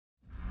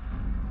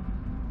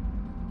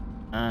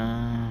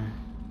Alright,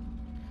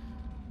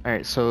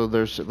 so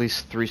there's at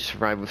least 3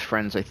 survive with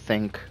friends, I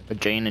think. A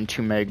Jane and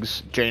 2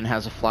 Megs. Jane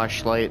has a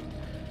flashlight.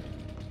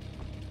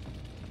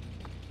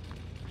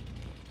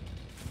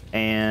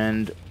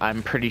 And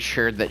I'm pretty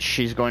sure that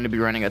she's going to be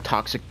running a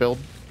toxic build.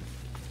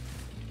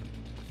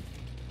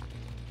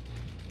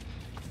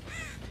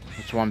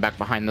 There's one back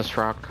behind this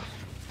rock.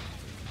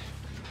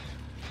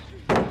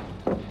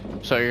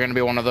 So you're gonna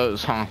be one of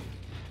those, huh?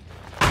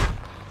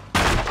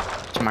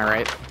 To my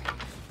right.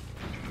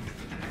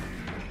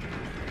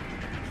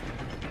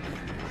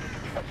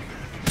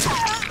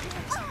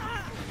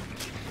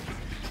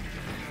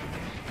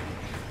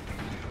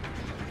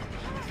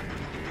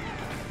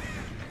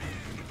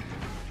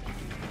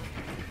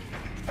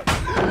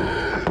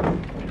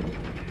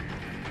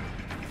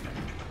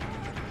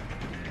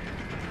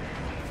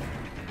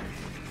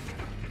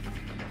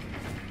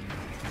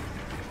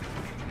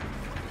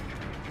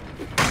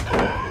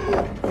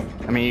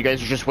 I mean, you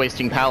guys are just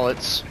wasting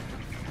pallets.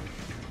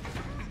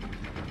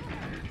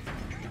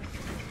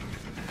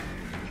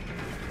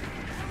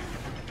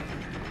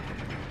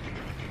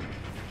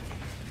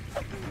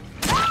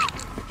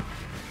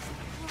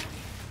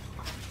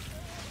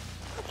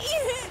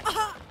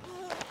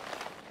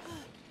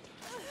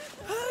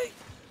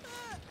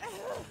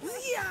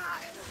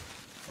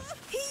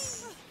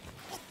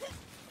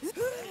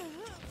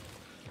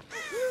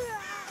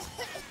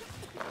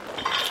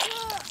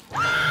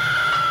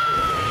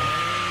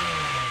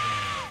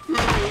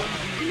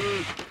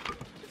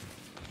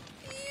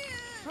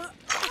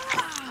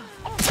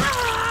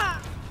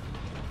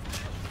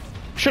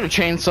 Should have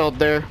chainsawed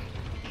there.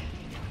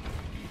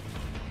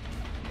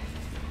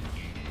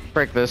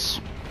 Break this.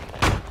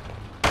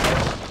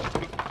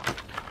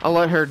 I'll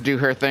let her do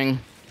her thing.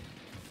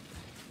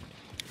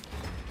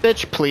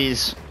 Bitch,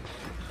 please.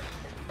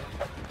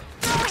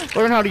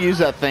 Learn how to use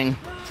that thing.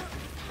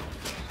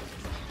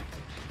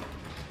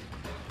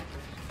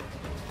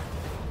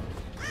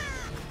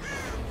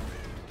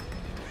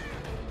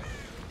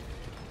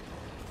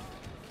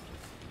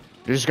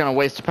 You're just gonna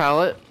waste a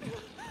pallet?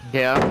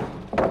 Yeah.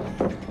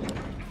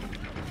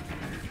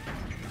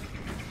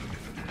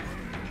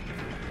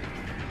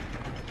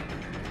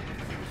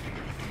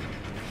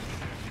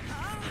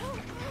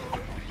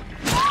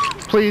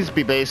 Please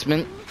be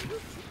basement.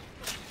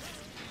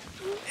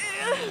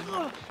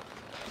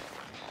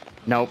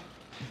 Nope.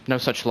 No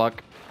such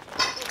luck.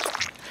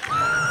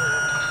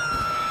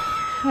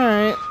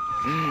 Alright.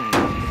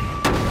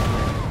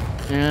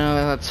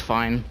 Yeah, that's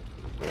fine.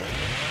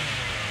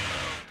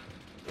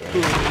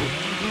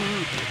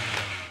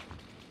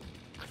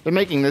 They're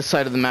making this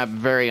side of the map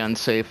very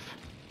unsafe.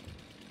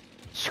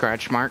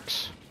 Scratch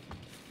marks.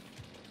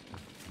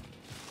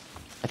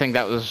 I think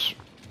that was...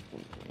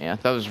 yeah,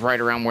 that was right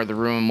around where the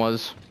ruin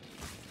was.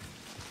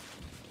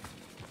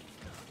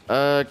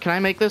 Can I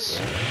make this?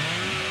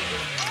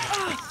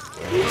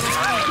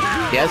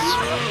 Yes.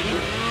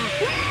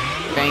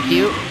 Thank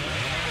you.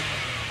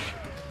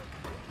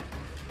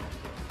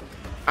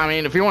 I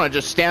mean, if you want to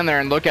just stand there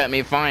and look at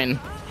me, fine.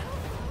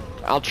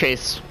 I'll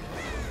chase.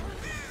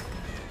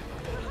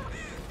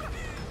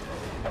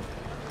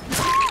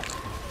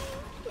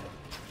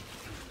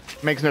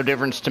 Makes no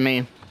difference to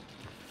me.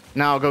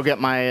 Now I'll go get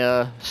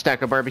my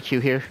stack of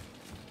barbecue here.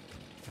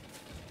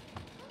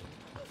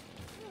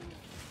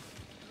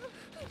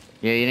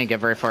 Yeah, you didn't get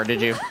very far, did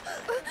you?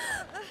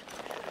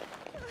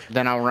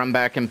 Then I'll run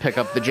back and pick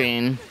up the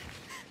Jane.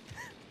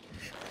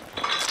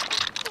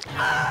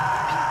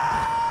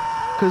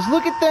 Cause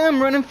look at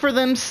them running for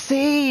them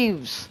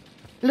saves.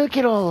 Look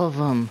at all of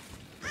them.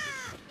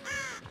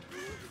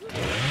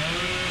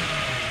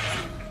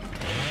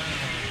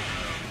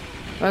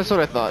 That's what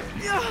I thought.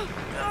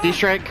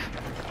 D-strike.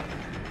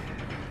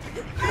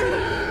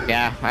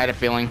 Yeah, I had a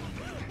feeling.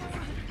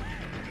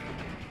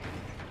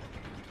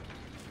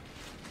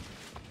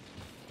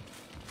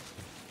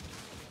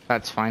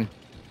 That's fine.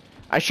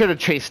 I should have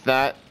chased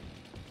that.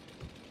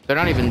 They're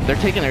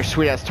taking their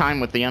sweet ass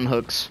time with the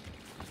unhooks.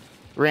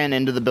 Ran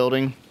into the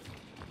building.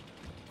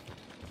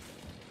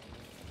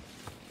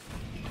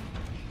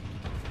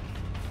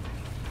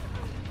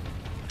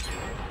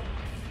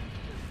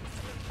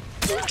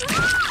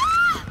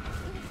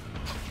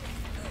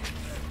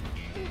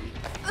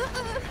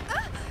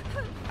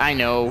 I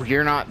know,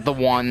 you're not the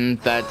one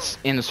that's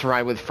in the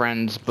Survive with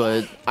Friends,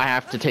 but I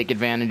have to take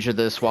advantage of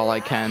this while I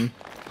can.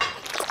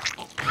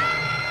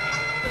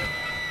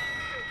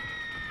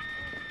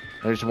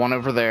 There's one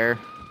over there.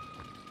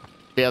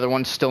 The other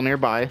one's still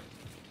nearby.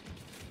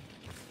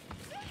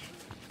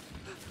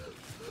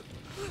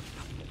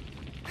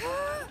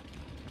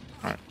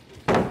 Alright.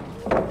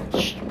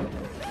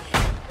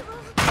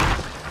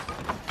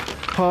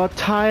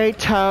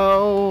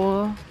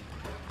 Potato.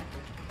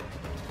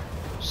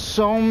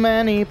 So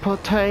many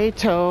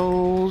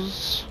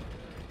potatoes.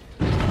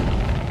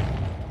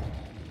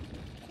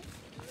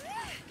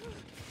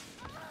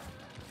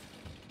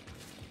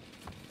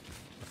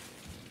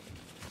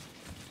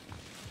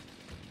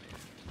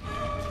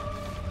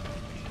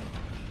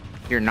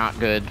 You're not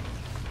good.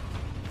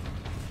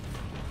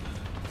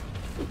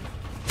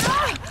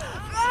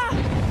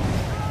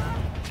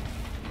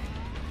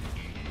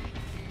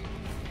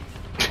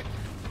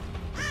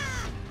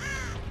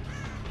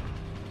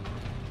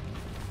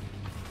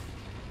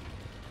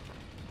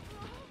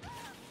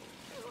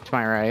 To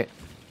my right.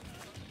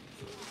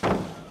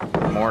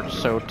 More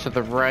so to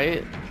the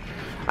right.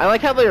 I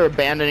like how they're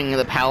abandoning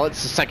the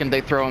pallets the second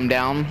they throw them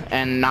down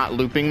and not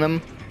looping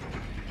them.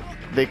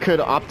 They could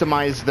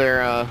optimize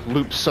their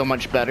loops so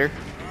much better.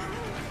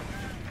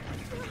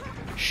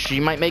 She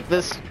might make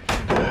this.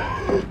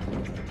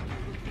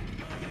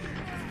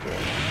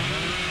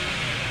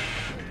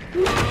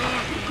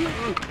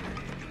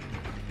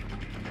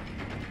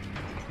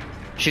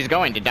 She's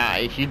going to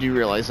die. You do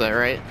realize that,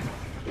 right?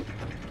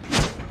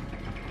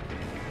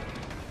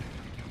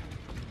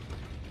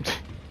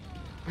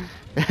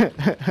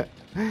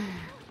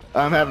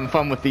 I'm having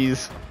fun with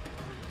these.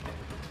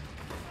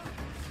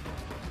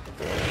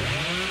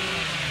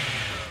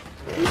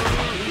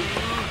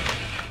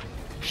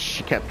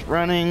 She kept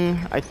running,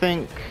 I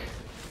think.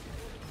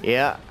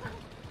 Yeah.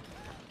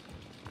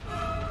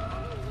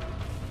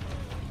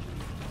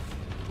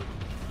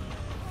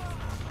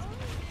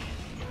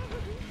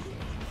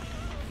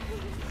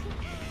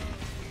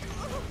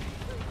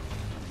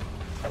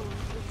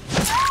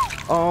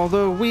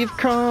 Although we've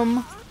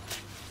come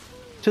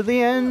to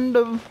the end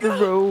of the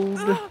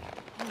road,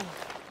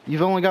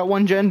 you've only got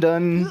one gen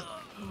done.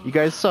 You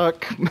guys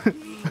suck.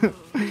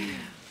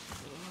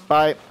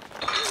 Bye.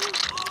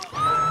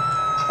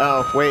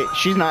 Oh, wait,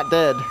 she's not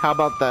dead. How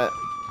about that?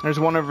 There's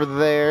one over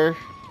there.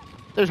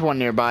 There's one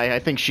nearby. I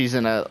think she's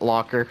in a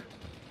locker.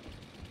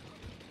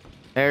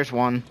 There's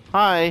one.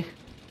 Hi.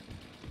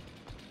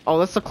 Oh,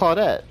 that's the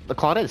Claudette. The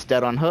Claudette's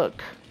dead on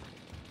hook.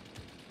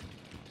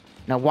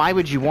 Now, why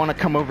would you want to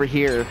come over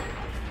here?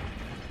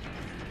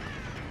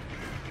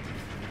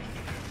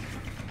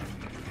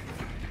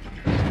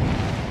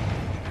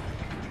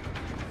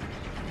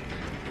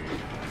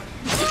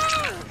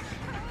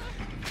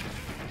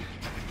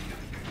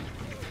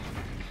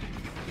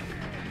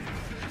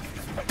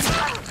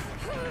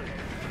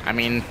 I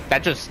mean,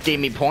 that just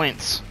gave me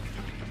points.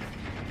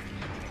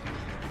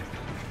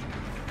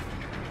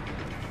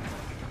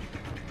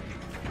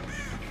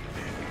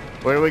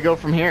 Where do we go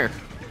from here?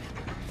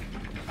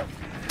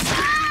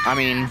 I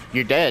mean,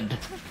 you're dead.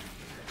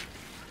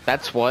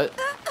 That's what.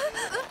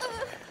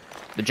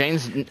 The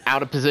Jane's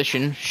out of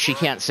position. She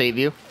can't save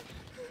you.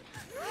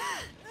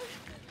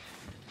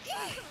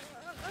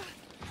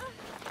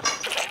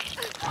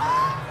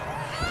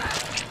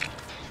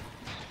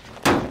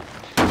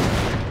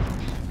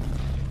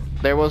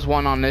 There was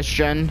one on this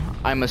gen.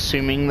 I'm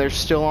assuming they're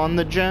still on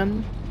the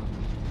gen.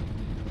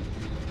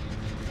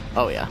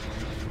 Oh yeah.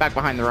 Back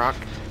behind the rock.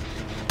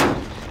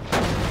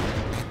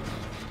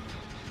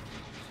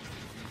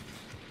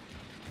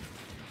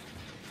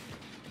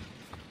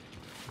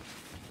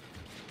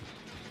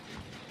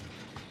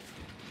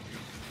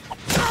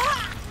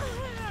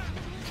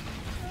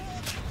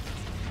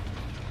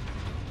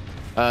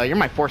 You're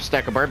my fourth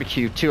stack of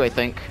barbecue too, I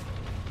think.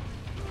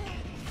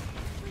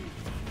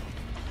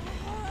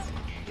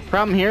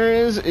 Problem here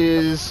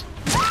is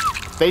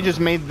they just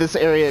made this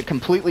area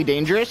completely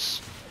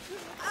dangerous.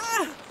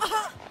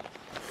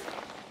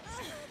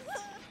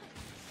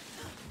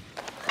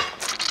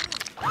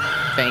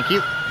 Thank you.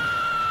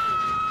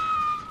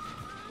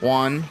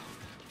 One.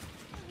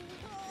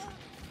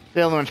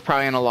 The other one's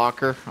probably in a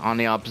locker on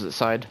the opposite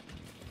side.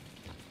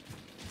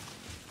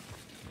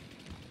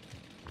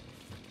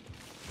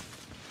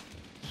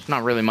 There's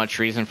not really much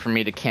reason for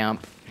me to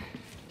camp.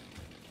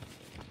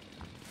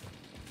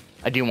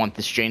 I do want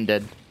this Jane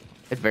dead.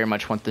 I very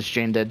much want this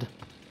Jane dead.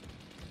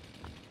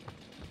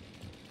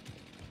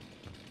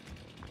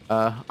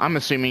 I'm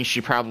assuming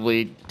she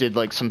probably did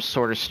like some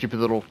sort of stupid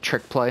little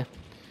trick play.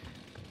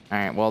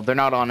 Alright, well, they're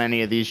not on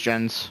any of these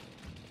gens.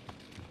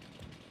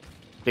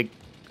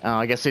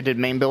 I guess they did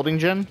main building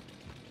gen?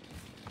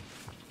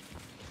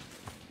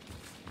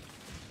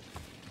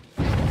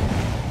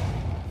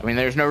 I mean,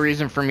 there's no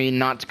reason for me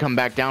not to come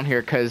back down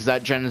here because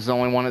that gen is the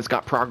only one that's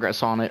got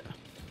progress on it.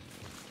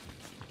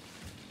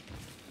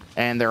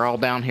 And they're all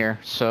down here,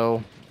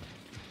 so...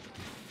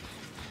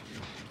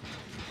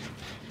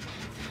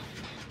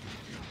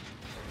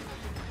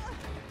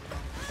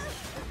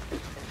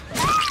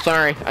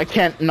 Sorry, I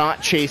can't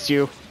not chase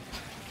you.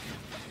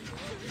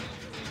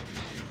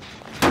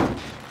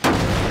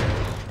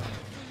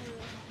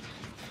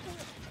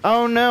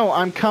 Oh no,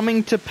 I'm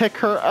coming to pick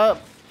her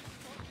up.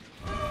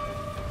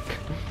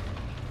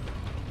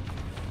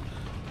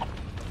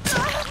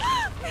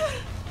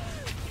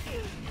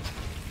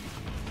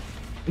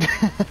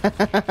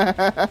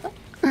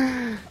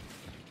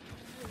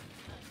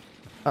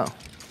 Oh.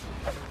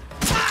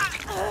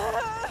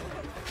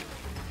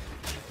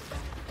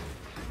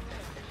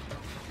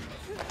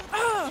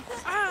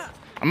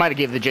 I might have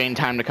gave the Jane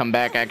time to come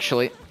back,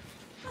 actually.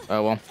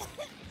 Oh, well.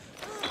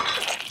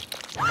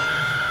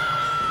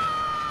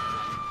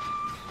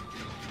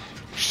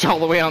 She's all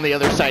the way on the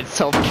other side,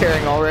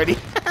 self-caring already.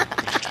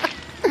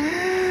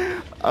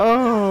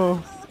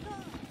 Oh.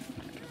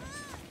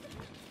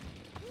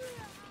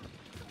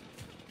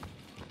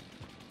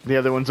 The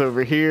other one's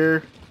over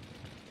here.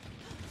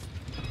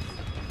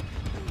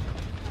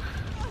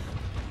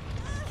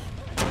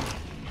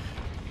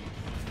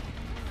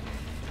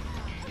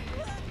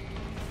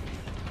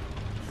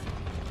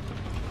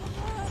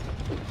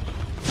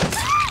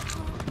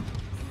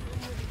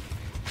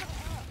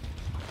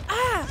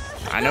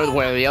 I know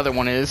where the other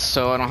one is,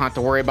 so I don't have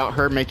to worry about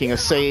her making a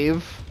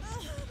save.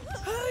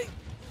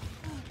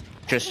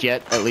 Just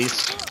yet, at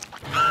least.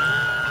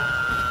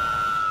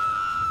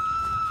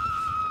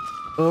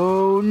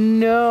 Oh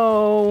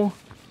no!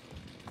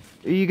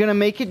 Are you gonna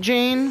make it,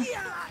 Jane?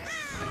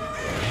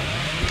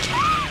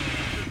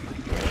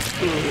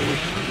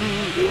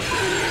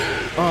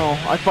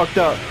 Oh, I fucked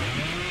up.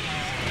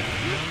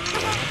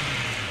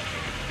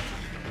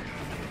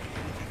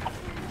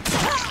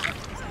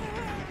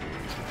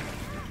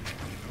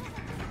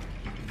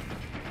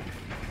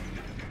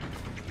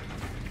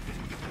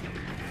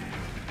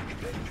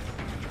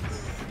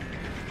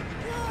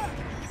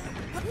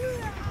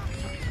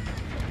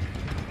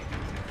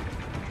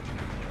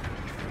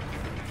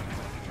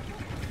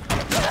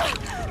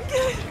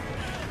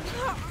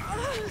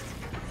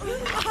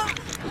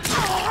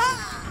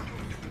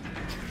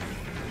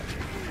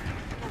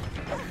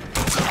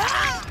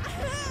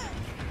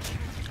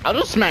 I'll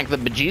just smack the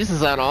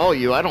bejesus out of all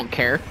you, I don't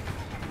care.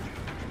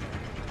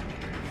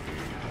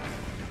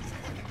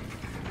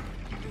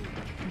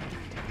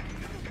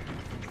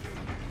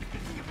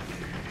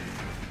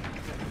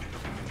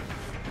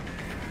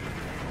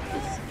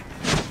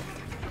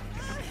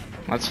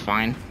 That's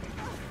fine.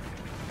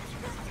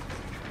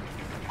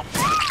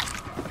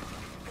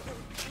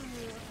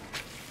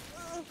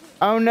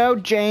 Oh no,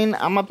 Jane,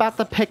 I'm about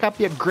to pick up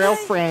your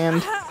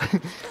girlfriend.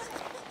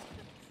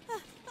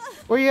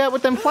 Where you at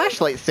with them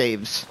flashlight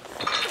saves?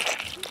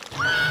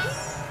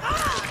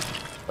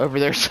 Over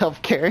there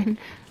self-carrying?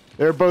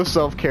 They're both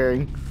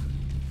self-carrying.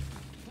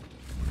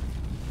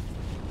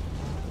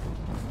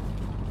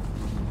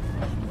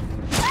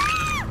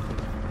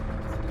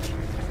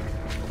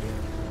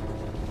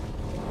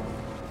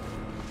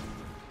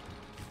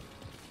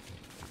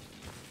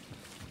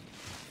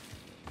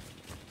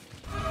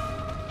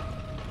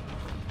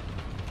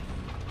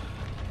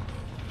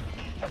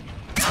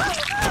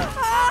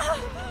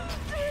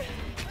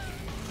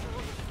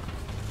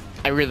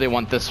 I really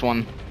want this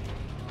one.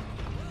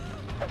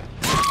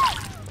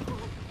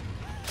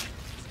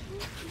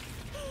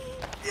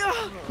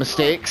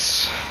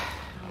 Mistakes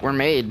were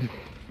made.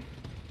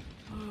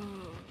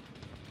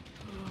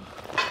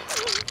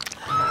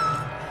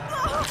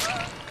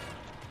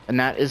 And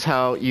that is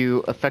how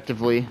you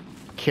effectively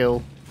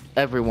kill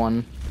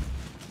everyone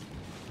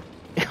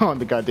on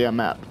the goddamn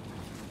map.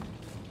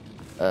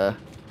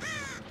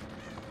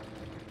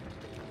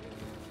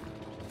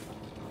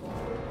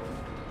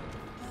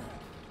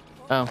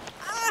 Oh,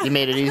 you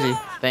made it easy.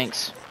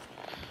 Thanks.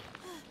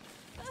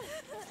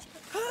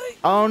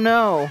 Oh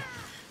no!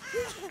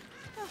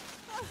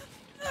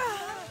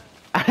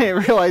 I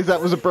didn't realize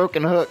that was a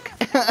broken hook.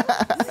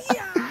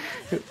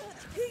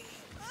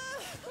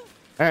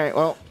 Alright,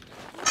 well,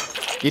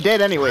 you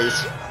did anyways.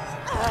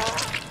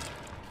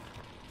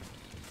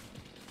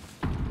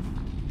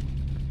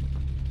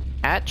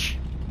 Hatch?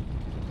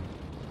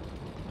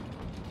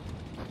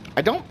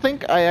 I don't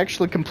think I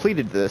actually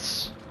completed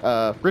this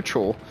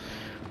ritual.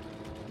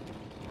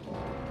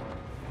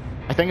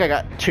 I think I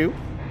got 2.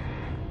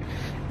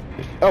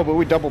 Oh, but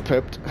we double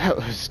pipped.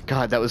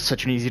 God, that was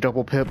such an easy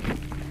double pip.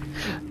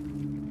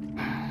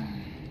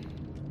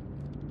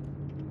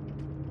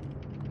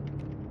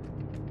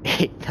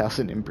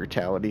 8,000 in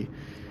brutality,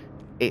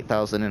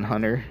 8,000 in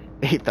hunter,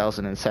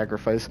 8,000 in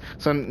sacrifice.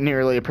 So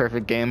nearly a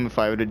perfect game if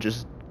I would have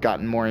just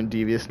gotten more in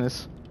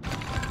deviousness.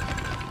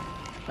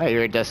 Oh,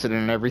 you're a destined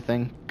and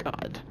everything.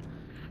 God.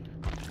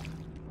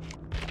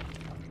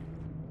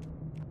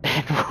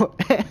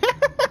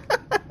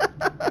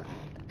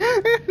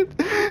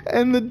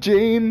 And the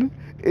Jane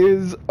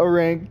is a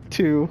rank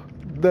 2.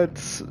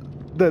 That's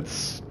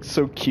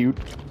so cute.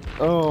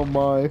 Oh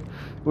my.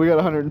 We got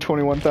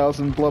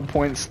 121,000 blood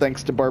points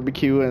thanks to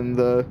barbecue and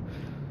the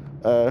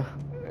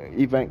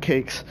event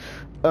cakes.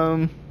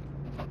 I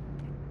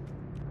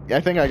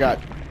think I got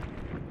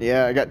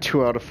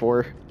 2 out of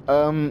 4.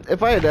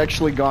 If I had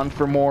actually gone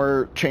for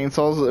more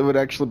chainsaws, it would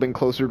actually been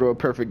closer to a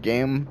perfect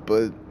game,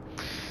 but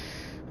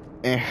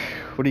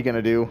what are you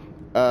gonna do?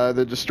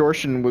 The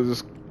distortion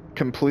was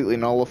completely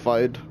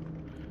nullified.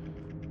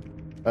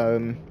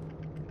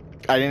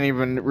 I didn't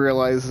even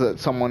realize that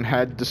someone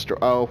had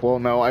oh, well,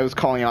 no, I was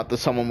calling out that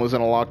someone was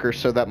in a locker,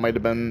 so that might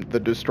have been the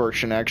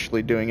distortion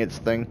actually doing its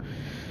thing.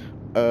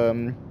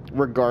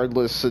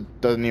 Regardless,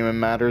 it doesn't even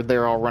matter.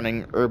 They're all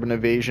running urban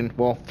evasion.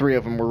 Well, 3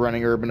 of them were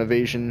running urban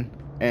evasion,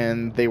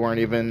 and they weren't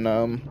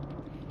even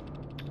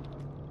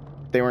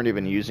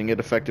using it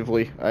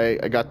effectively.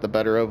 I got the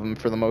better of them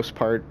for the most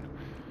part.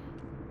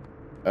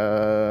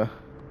 Yeah,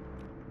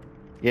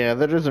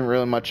 there isn't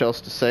really much else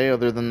to say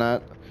other than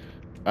that.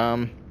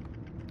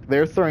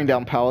 They're throwing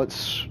down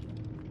pallets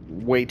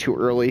way too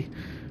early.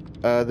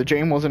 The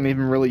Jane wasn't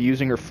even really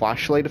using her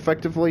flashlight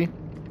effectively.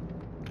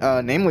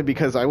 Namely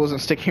because I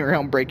wasn't sticking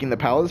around breaking the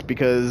pallets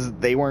because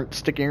they weren't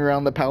sticking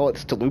around the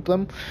pallets to loop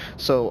them.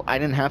 So I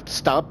didn't have to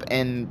stop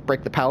and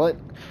break the pallet.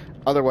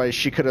 Otherwise,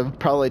 she could have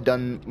probably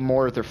done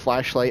more with her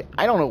flashlight.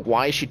 I don't know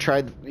why she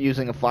tried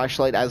using a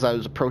flashlight as I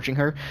was approaching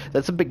her.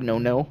 That's a big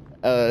no-no.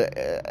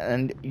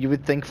 And you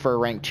would think for a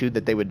rank 2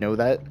 that they would know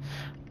that.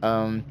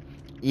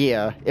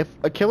 Yeah, if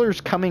a killer's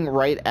coming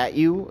right at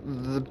you,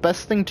 the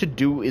best thing to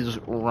do is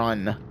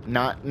run,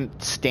 not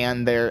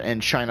stand there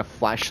and shine a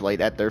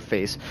flashlight at their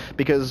face.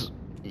 Because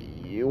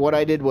what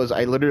I did was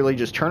I literally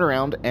just turned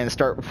around and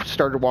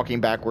started walking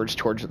backwards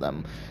towards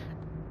them.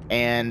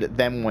 And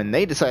then when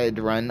they decided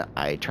to run,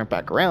 I turned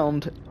back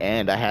around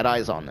and I had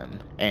eyes on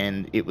them.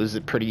 And it was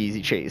a pretty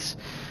easy chase.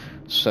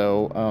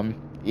 So,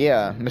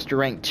 yeah, Mr.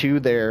 Rank 2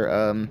 there,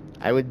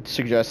 I would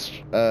suggest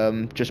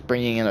just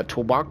bringing in a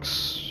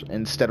toolbox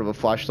instead of a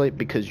flashlight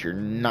because you're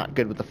not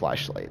good with the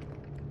flashlight.